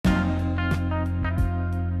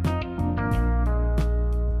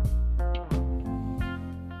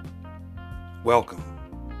Welcome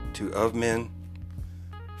to Of Men,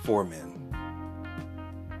 For Men.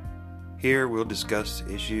 Here we'll discuss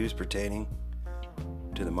issues pertaining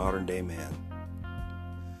to the modern day man.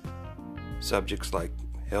 Subjects like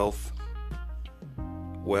health,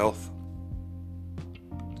 wealth,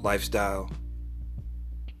 lifestyle,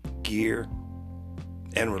 gear,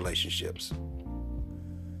 and relationships.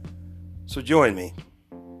 So join me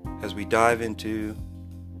as we dive into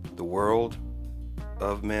the world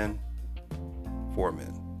of men for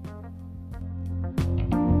men.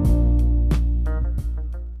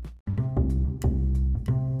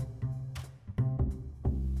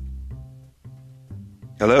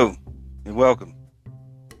 Hello and welcome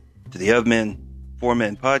to the Of Men For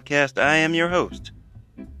Men podcast. I am your host,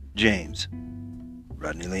 James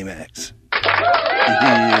Rodney Lee Max.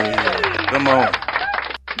 Yeah, come on.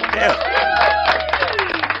 Yeah.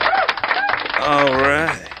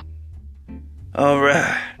 All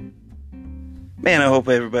right. Man, I hope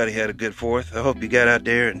everybody had a good 4th. I hope you got out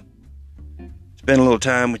there and spent a little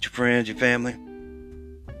time with your friends, your family.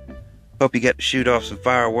 Hope you got to shoot off some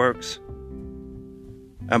fireworks.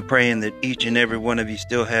 I'm praying that each and every one of you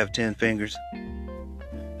still have 10 fingers.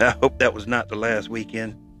 I hope that was not the last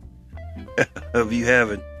weekend of you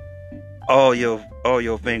having all your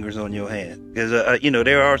fingers on your hand. Because,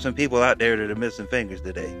 there are some people out there that are missing fingers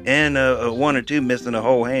today. And one or two missing a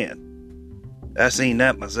whole hand. I seen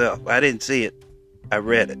that myself. I didn't see it. I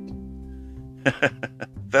read it.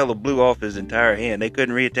 Fellow blew off his entire hand. They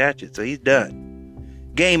couldn't reattach it, so he's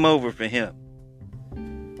done. Game over for him.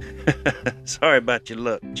 Sorry about your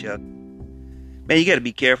luck, Chuck. Man, you got to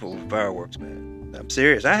be careful with fireworks, man. I'm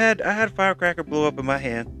serious. I had a firecracker blow up in my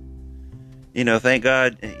hand. Thank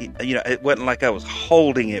God. It wasn't like I was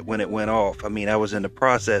holding it when it went off. I mean, I was in the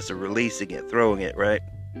process of releasing it, throwing it, right?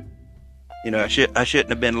 I shouldn't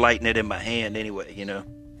have been lighting it in my hand anyway,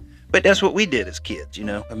 But that's what we did as kids,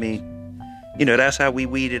 I mean, that's how we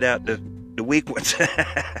weeded out the weak ones.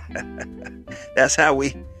 That's how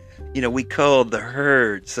we culled the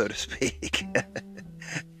herd, so to speak.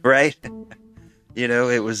 Right?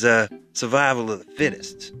 It was survival of the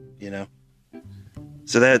fittest,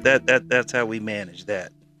 So that's how we managed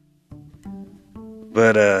that.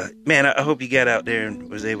 But man, I hope you got out there and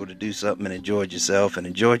was able to do something and enjoyed yourself and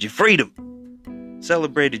enjoyed your freedom.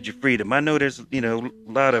 Celebrated your freedom. I know there's, a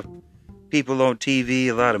lot of people on TV,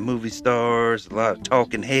 a lot of movie stars, a lot of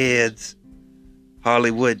talking heads,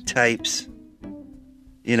 Hollywood types,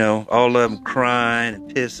 all of them crying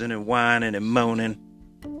and pissing and whining and moaning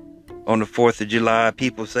on the 4th of July.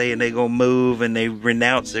 People saying they gonna move and they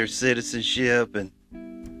renounce their citizenship and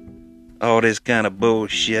all this kind of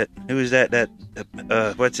bullshit. Who is that?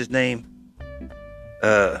 What's his name?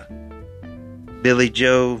 Billy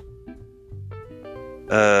Joe.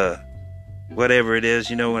 Whatever it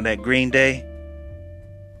is, on that Green Day.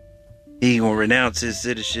 He gonna renounce his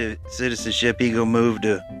citizenship. He gonna move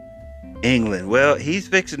to England. Well, he's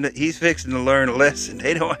fixing to learn a lesson.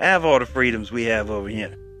 They don't have all the freedoms we have over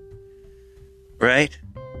here, right?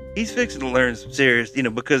 He's fixing to learn some serious,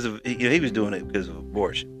 because of he was doing it because of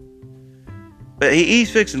abortion. But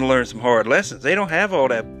he's fixing to learn some hard lessons. They don't have all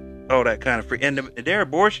that kind of free, and their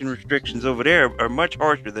abortion restrictions over there are much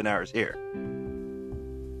harsher than ours here.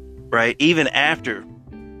 Right? Even after,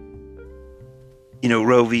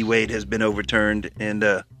 Roe v. Wade has been overturned and,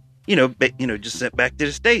 just sent back to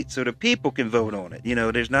the states so the people can vote on it.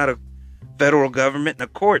 There's not a federal government and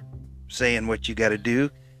a court saying what you got to do.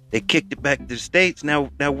 They kicked it back to the states. Now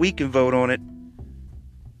we can vote on it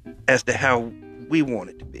as to how we want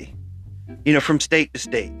it to be, from state to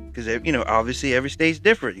state. Because, obviously every state's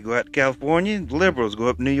different. You go out to California, liberals. Go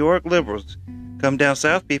up to New York, liberals. Come down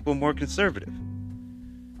south, people more conservative.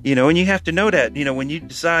 And you have to know that, when you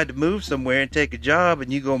decide to move somewhere and take a job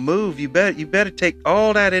and you go move, you better take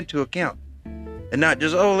all that into account. And not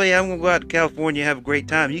just, hey, I'm going to go out to California and have a great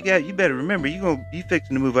time. You better remember, you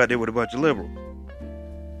fixing to move out there with a bunch of liberals.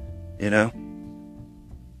 And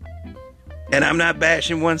I'm not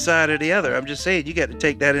bashing one side or the other. I'm just saying you got to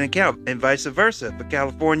take that into account, and vice versa. If a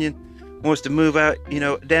Californian wants to move out,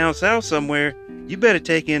 down south somewhere, you better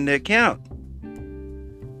take into account,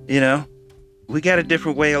 we got a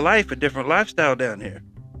different way of life, a different lifestyle down here.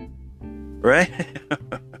 Right?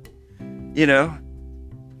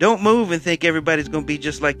 Don't move and think everybody's going to be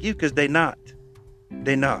just like you, because they're not.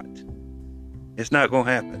 They're not. It's not going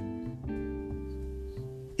to happen.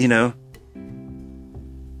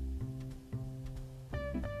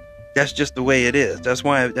 That's just the way it is. That's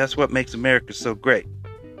what makes America so great.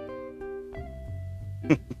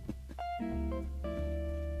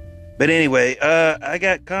 But anyway, I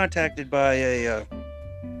got contacted by a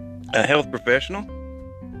health professional,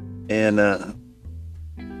 and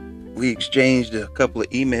we exchanged a couple of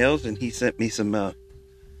emails, and he sent me some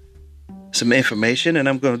information, and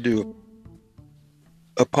I'm going to do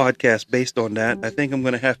a podcast based on that. I think I'm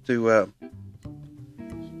going to have to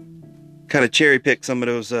kind of cherry pick some of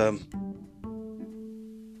those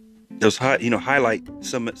highlight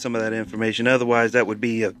some of that information. Otherwise, that would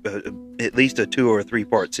be at least a 2 or 3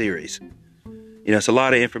 part series. It's a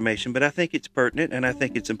lot of information, but I think it's pertinent, and I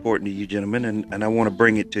think it's important to you gentlemen, and I want to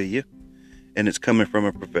bring it to you, and it's coming from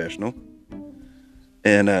a professional,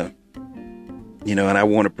 and and I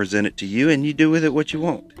want to present it to you, and you do with it what you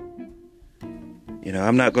want.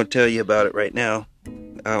 I'm not going to tell you about it right now.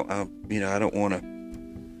 I don't want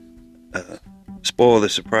to spoil the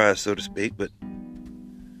surprise, so to speak, but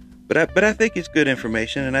I think it's good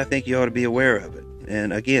information, and I think you ought to be aware of it.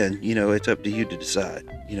 And again, it's up to you to decide,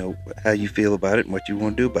 how you feel about it and what you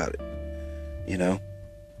want to do about it.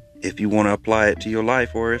 If you want to apply it to your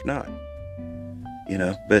life or if not.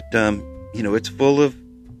 But it's full of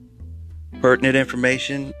pertinent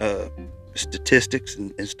information, statistics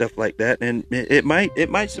and stuff like that, and it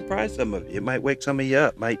might surprise some of you. It might wake some of you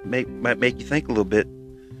up. Might make you think a little bit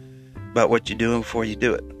about what you're doing before you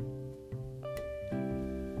do it.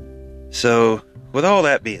 So, with all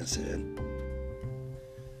that being said,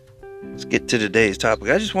 let's get to today's topic.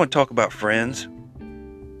 I just want to talk about friends.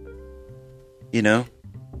 Your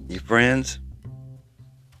friends.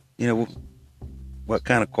 What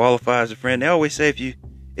kind of qualifies a friend? They always say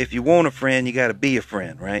if you want a friend, you got to be a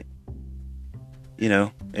friend, right?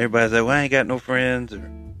 Everybody's like, well, I ain't got no friends,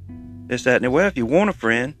 or this, that, and that. Well, if you want a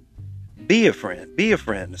friend, be a friend. Be a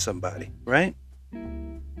friend to somebody, right?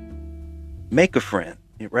 Make a friend,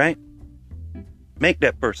 right? Make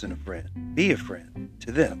that person a friend. Be a friend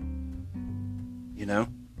to them.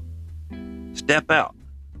 Step out.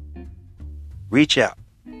 Reach out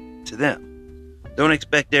to them. Don't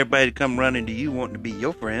expect everybody to come running to you wanting to be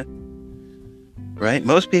your friend. Right?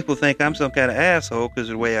 Most people think I'm some kind of asshole because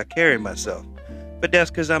of the way I carry myself. But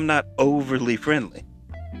that's because I'm not overly friendly.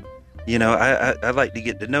 I like to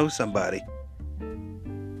get to know somebody.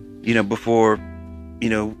 Before,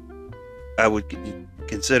 I would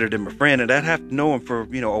consider them a friend. And I'd have to know them for,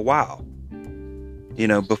 a while.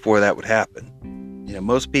 Before that would happen.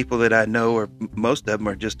 Most people that I know, or most of them,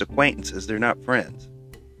 are just acquaintances. They're not friends.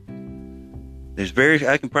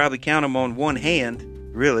 I can probably count them on one hand,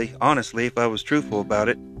 really, honestly, if I was truthful about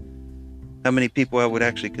it, how many people I would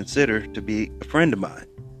actually consider to be a friend of mine.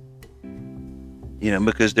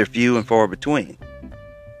 Because they're few and far between.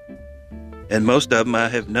 And most of them I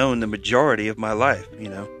have known the majority of my life,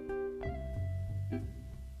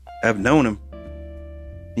 I've known them,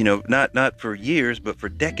 not for years, but for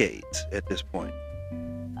decades at this point.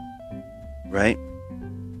 Right?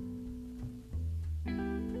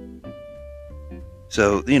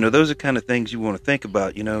 So, those are kind of things you want to think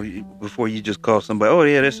about, before you just call somebody, oh,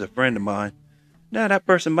 yeah, this is a friend of mine. No, that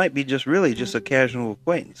person might be just a casual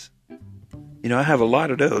acquaintance. I have a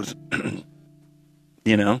lot of those.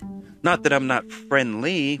 Not that I'm not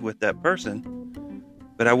friendly with that person,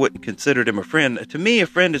 but I wouldn't consider them a friend. To me, a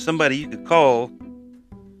friend is somebody you could call,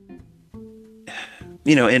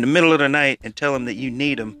 in the middle of the night and tell them that you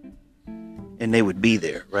need them, and they would be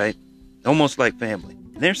there, right? Almost like family.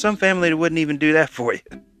 And there's some family that wouldn't even do that for you,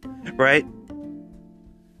 right?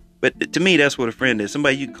 But to me, that's what a friend is.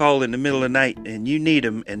 Somebody you call in the middle of the night and you need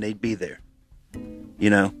them, and they'd be there.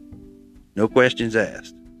 No questions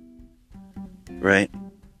asked, right?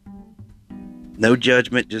 No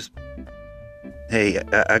judgment, just, hey,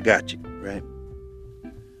 I got you, right?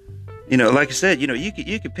 Like I said, you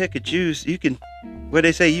can pick and choose. You can, what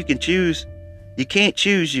they say, you can choose. You can't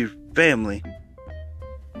choose your family,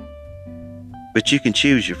 but you can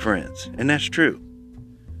choose your friends, and that's true.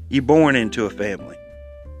 You're born into a family.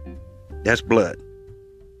 That's blood.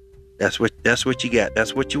 That's what you got.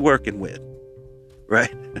 That's what you're working with,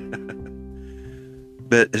 right?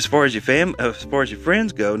 But as far as your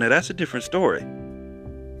friends go, now that's a different story.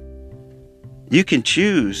 You can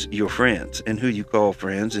choose your friends and who you call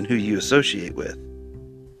friends and who you associate with.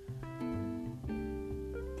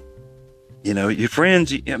 Your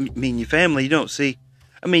friends, your family, you don't see.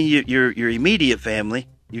 Your immediate family,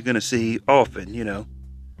 you're going to see often,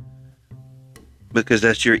 because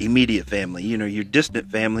that's your immediate family. Your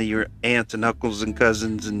distant family, your aunts and uncles and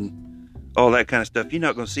cousins and all that kind of stuff, you're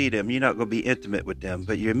not going to see them. You're not going to be intimate with them.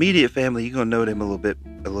 But your immediate family, you're going to know them a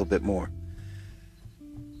little bit more.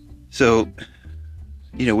 So,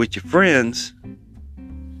 with your friends,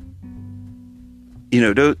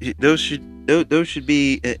 those should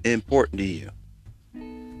be important to you.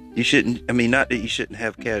 You shouldn't, not that you shouldn't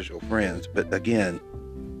have casual friends, but again,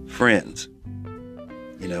 friends.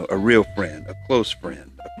 a real friend, a close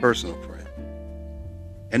friend, a personal friend.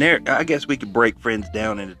 And there, I guess we could break friends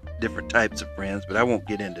down into different types of friends, but I won't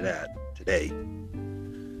get into that today.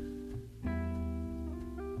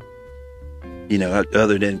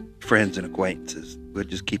 Other than friends and acquaintances. We'll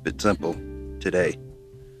just keep it simple today.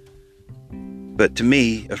 But to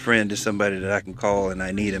me, a friend is somebody that I can call and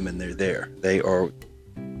I need them and they're there. They are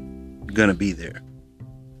going to be there.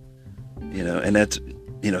 And that's,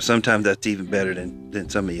 sometimes that's even better than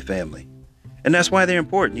some of your family. And that's why they're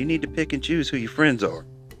important. You need to pick and choose who your friends are.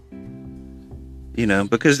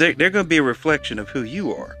 Because they're going to be a reflection of who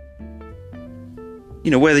you are.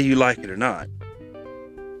 Whether you like it or not.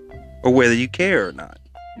 Or whether you care or not.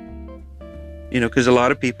 Because a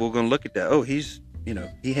lot of people are going to look at that. Oh, he's,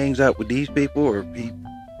 he hangs out with these people, or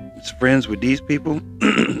he's friends with these people.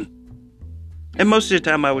 And most of the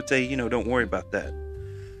time I would say, don't worry about that.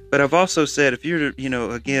 But I've also said, if you're,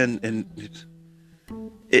 again, and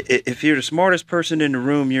if you're the smartest person in the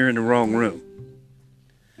room, you're in the wrong room.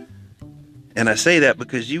 And I say that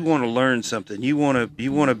because you want to learn something. You want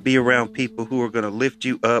to be around people who are going to lift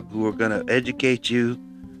you up, who are going to educate you,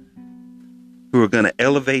 who are going to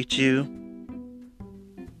elevate you,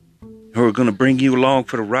 who are going to bring you along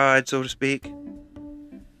for the ride, so to speak.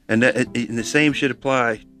 And the same should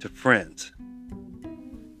apply to friends.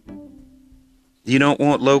 You don't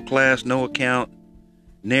want low class, no account,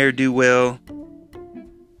 ne'er-do-well,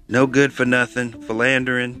 no good for nothing,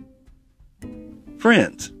 philandering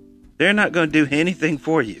friends. They're not going to do anything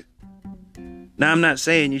for you. Now, I'm not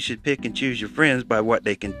saying you should pick and choose your friends by what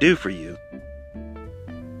they can do for you.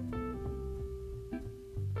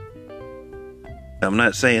 I'm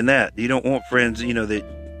not saying that. You don't want friends, that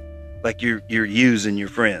like you're using your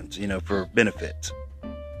friends, for benefits.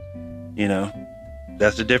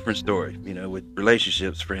 That's a different story, with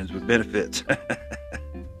relationships, friends with benefits.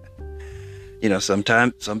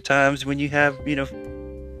 Sometimes when you have,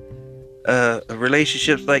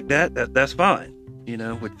 relationships like that's fine,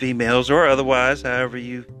 with females or otherwise, however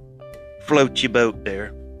you float your boat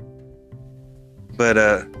there.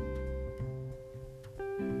 But,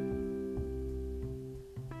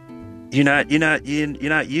 You're not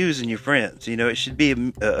using your friends. It should be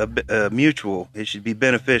a mutual. It should be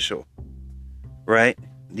beneficial, right?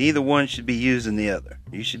 Neither one should be using the other.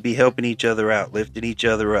 You should be helping each other out, lifting each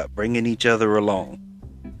other up, bringing each other along,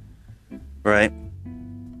 right?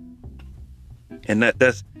 And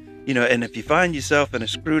that's And if you find yourself in a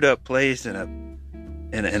screwed up place, in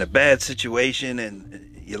a bad situation,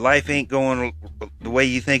 and your life ain't going the way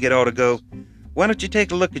you think it ought to go, why don't you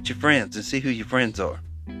take a look at your friends and see who your friends are?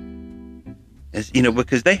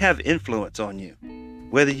 Because they have influence on you,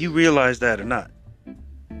 whether you realize that or not.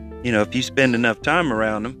 If you spend enough time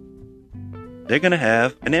around them, they're going to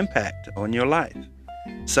have an impact on your life.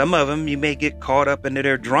 Some of them, you may get caught up into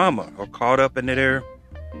their drama or caught up into their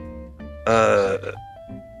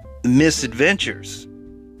misadventures,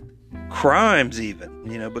 crimes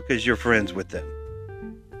even, because you're friends with them.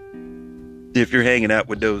 If you're hanging out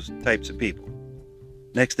with those types of people.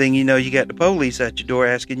 Next thing you know, you got the police at your door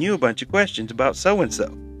asking you a bunch of questions about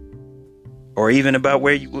so-and-so. Or even about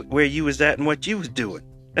where you was at and what you was doing.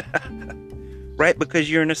 Right?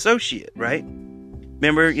 Because you're an associate, right?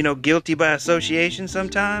 Remember, guilty by association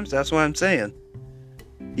sometimes? That's what I'm saying.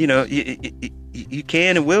 You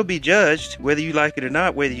can and will be judged, whether you like it or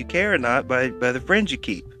not, whether you care or not, by the friends you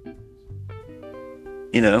keep.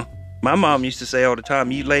 My mom used to say all the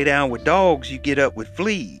time, you lay down with dogs, you get up with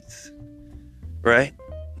fleas. Right?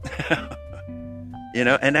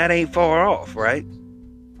 And that ain't far off, right?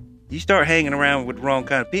 You start hanging around with the wrong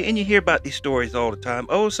kind of people, and you hear about these stories all the time.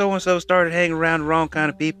 Oh, so-and-so started hanging around the wrong kind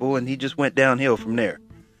of people, and he just went downhill from there.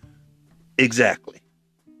 Exactly.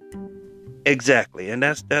 And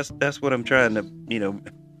that's what I'm trying to,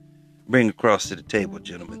 bring across to the table,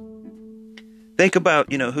 gentlemen. Think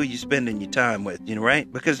about, who you're spending your time with,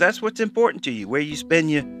 right? Because that's what's important to you, where you spend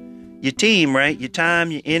your team, right? Your time,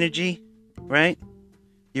 your energy, right?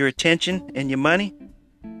 Your attention and your money,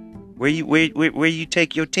 where you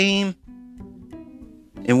take your team,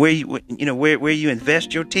 and where you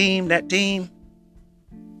invest your team, that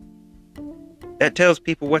tells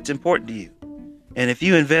people what's important to you. And if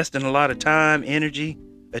you invest in a lot of time, energy,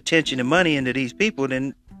 attention, and money into these people,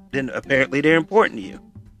 then apparently they're important to you,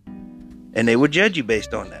 and they will judge you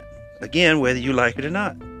based on that. Again, whether you like it or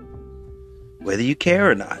not, whether you care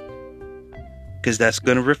or not, because that's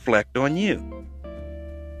going to reflect on you.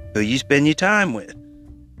 Who you spend your time with.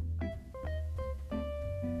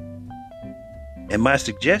 And my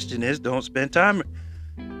suggestion is, don't spend time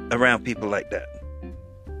around people like that.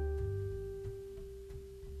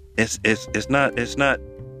 It's not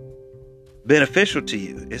beneficial to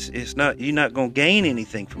you. It's not, you're not going to gain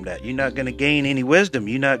anything from that. You're not going to gain any wisdom.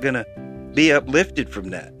 You're not going to be uplifted from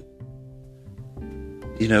that.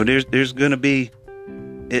 There's going to be,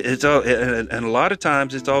 it's all, and a lot of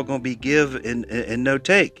times it's all going to be give and no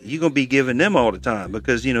take. You're going to be giving them all the time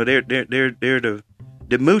because, they're the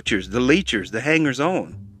moochers, the leechers, the hangers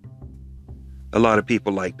on. A lot of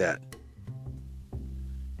people like that.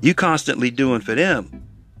 You constantly doing for them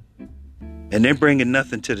and they're bringing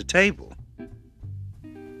nothing to the table.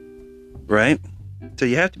 Right? So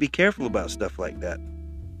you have to be careful about stuff like that.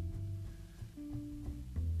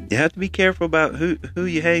 You have to be careful about who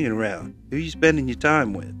you're hanging around, who you're spending your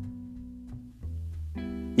time with.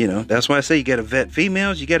 That's why I say you got to vet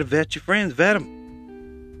females, you got to vet your friends, vet them.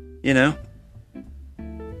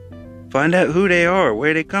 Find out who they are,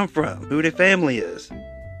 where they come from, who their family is.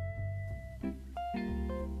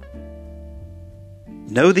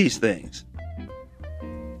 Know these things.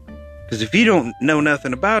 Because if you don't know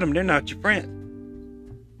nothing about them, they're not your friend.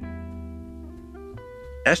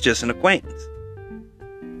 That's just an acquaintance.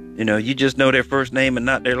 You just know their first name and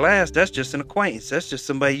not their last. That's just an acquaintance. That's just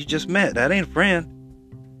somebody you just met. That ain't a friend.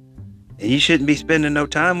 And you shouldn't be spending no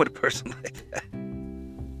time with a person like that.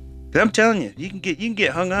 Because I'm telling you, you can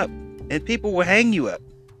get hung up, and people will hang you up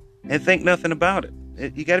and think nothing about it.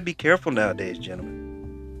 You got to be careful nowadays, gentlemen.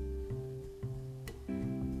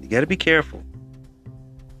 You got to be careful.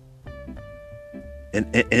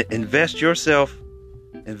 And invest yourself,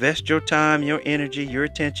 invest your time, your energy, your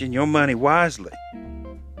attention, your money wisely.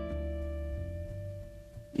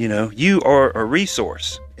 You are a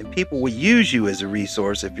resource, and people will use you as a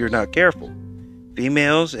resource if you're not careful.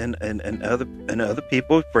 Females and other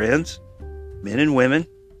people, friends, men and women.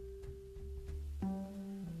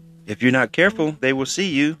 If you're not careful, they will see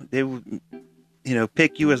you. They will,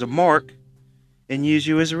 pick you as a mark and use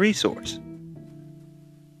you as a resource.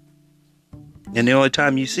 And the only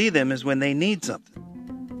time you see them is when they need something.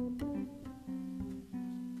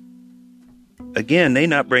 Again, they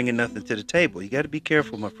not bringing nothing to the table. You got to be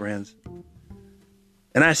careful, my friends.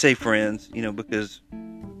 And I say friends, because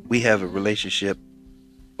we have a relationship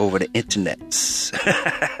over the internet.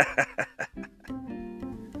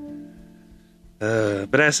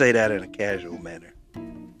 But I say that in a casual manner.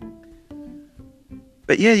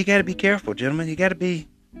 But yeah, you got to be careful, gentlemen. You got to be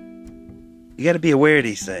aware of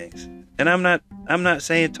these things. And I'm not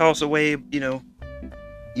saying toss away,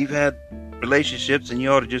 you've had relationships and you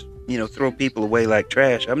ought to just, throw people away like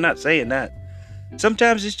trash. I'm not saying that.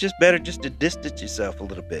 Sometimes it's just better just to distance yourself a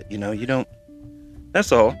little bit. You don't,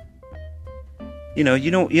 that's all. You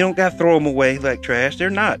don't got to throw them away like trash. They're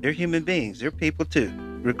not. They're human beings. They're people too.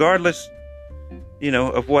 Regardless,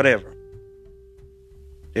 of whatever.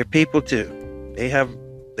 They're people too. They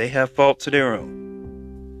have faults of their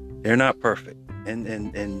own. They're not perfect. And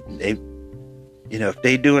they, if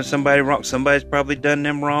they doing somebody wrong, somebody's probably done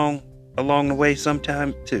them wrong along the way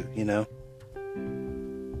sometime too,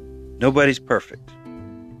 Nobody's perfect.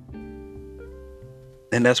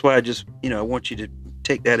 And that's why I just, I want you to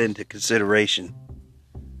take that into consideration.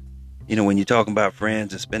 When you're talking about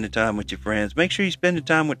friends and spending time with your friends, make sure you spend the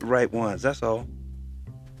time with the right ones. That's all.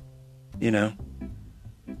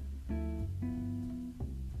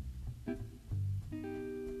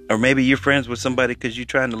 Or maybe you're friends with somebody because you're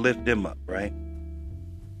trying to lift them up, right?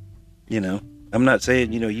 I'm not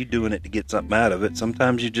saying, you doing it to get something out of it.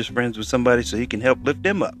 Sometimes you're just friends with somebody so you can help lift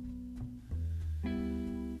them up.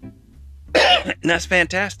 And that's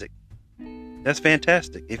fantastic. That's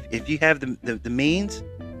fantastic. If you have the means,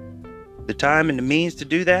 the time and the means to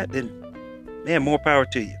do that, then, man, more power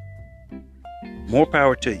to you. More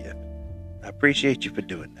power to you. I appreciate you for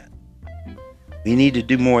doing that. We need to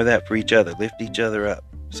do more of that for each other. Lift each other up.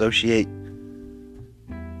 Associate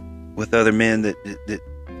with other men that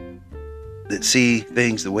see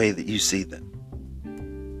things the way that you see them.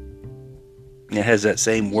 And it has that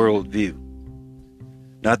same world view.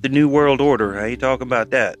 Not the New World Order. I ain't talking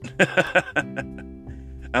about that.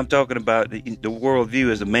 I'm talking about the world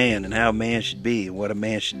view as a man and how a man should be and what a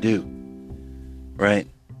man should do. Right?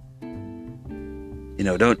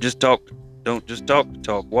 Don't just talk the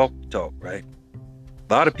talk, walk the talk, right?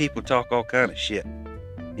 A lot of people talk all kind of shit.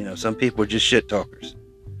 Some people are just shit talkers.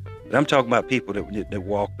 But I'm talking about people that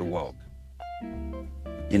walk the walk.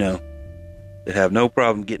 That have no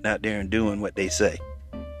problem getting out there and doing what they say.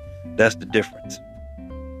 That's the difference.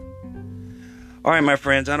 All right, my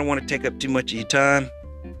friends, I don't want to take up too much of your time.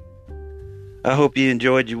 I hope you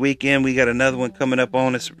enjoyed your weekend. We got another one coming up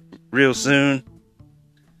on us real soon.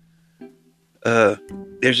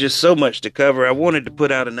 There's just so much to cover. I wanted to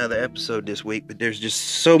put out another episode this week, but there's just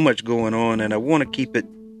so much going on, and I want to keep it,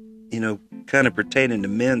 kind of pertaining to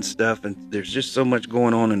men's stuff, and there's just so much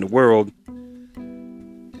going on in the world,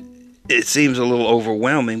 it seems a little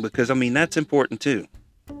overwhelming, because I mean that's important too,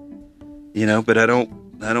 but I don't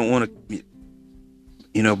want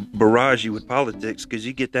to barrage you with politics, because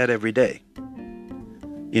you get that every day,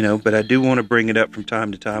 but I do want to bring it up from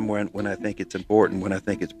time to time when I think it's important, when I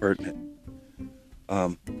think it's pertinent,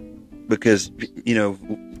 because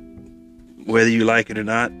whether you like it or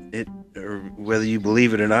not, or whether you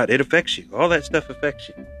believe it or not, it affects you. All that stuff affects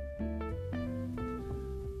you.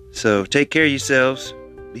 So take care of yourselves.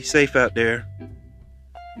 Be safe out there.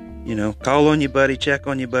 Call on your buddy, check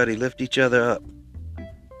on your buddy, lift each other up.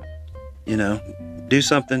 Do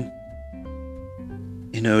something,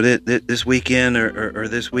 this weekend or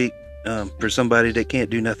this week for somebody that can't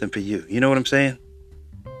do nothing for you. You know what I'm saying?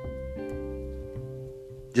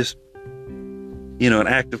 Just, an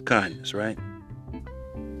act of kindness, right?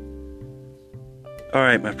 All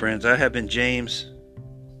right, my friends, I have been James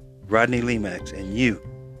Rodney Lemax, and you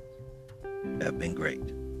have been great.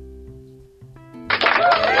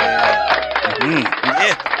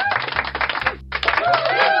 Yeah.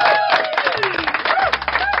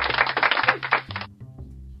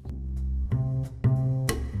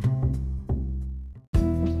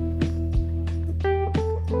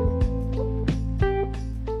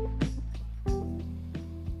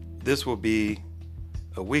 This will be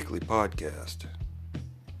a weekly podcast.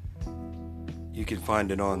 You can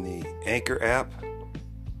find it on the Anchor app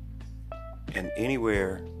and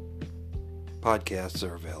anywhere podcasts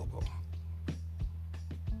are available.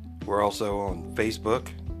 We're also on Facebook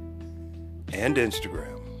and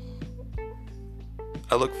Instagram.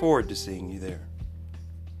 I look forward to seeing you there.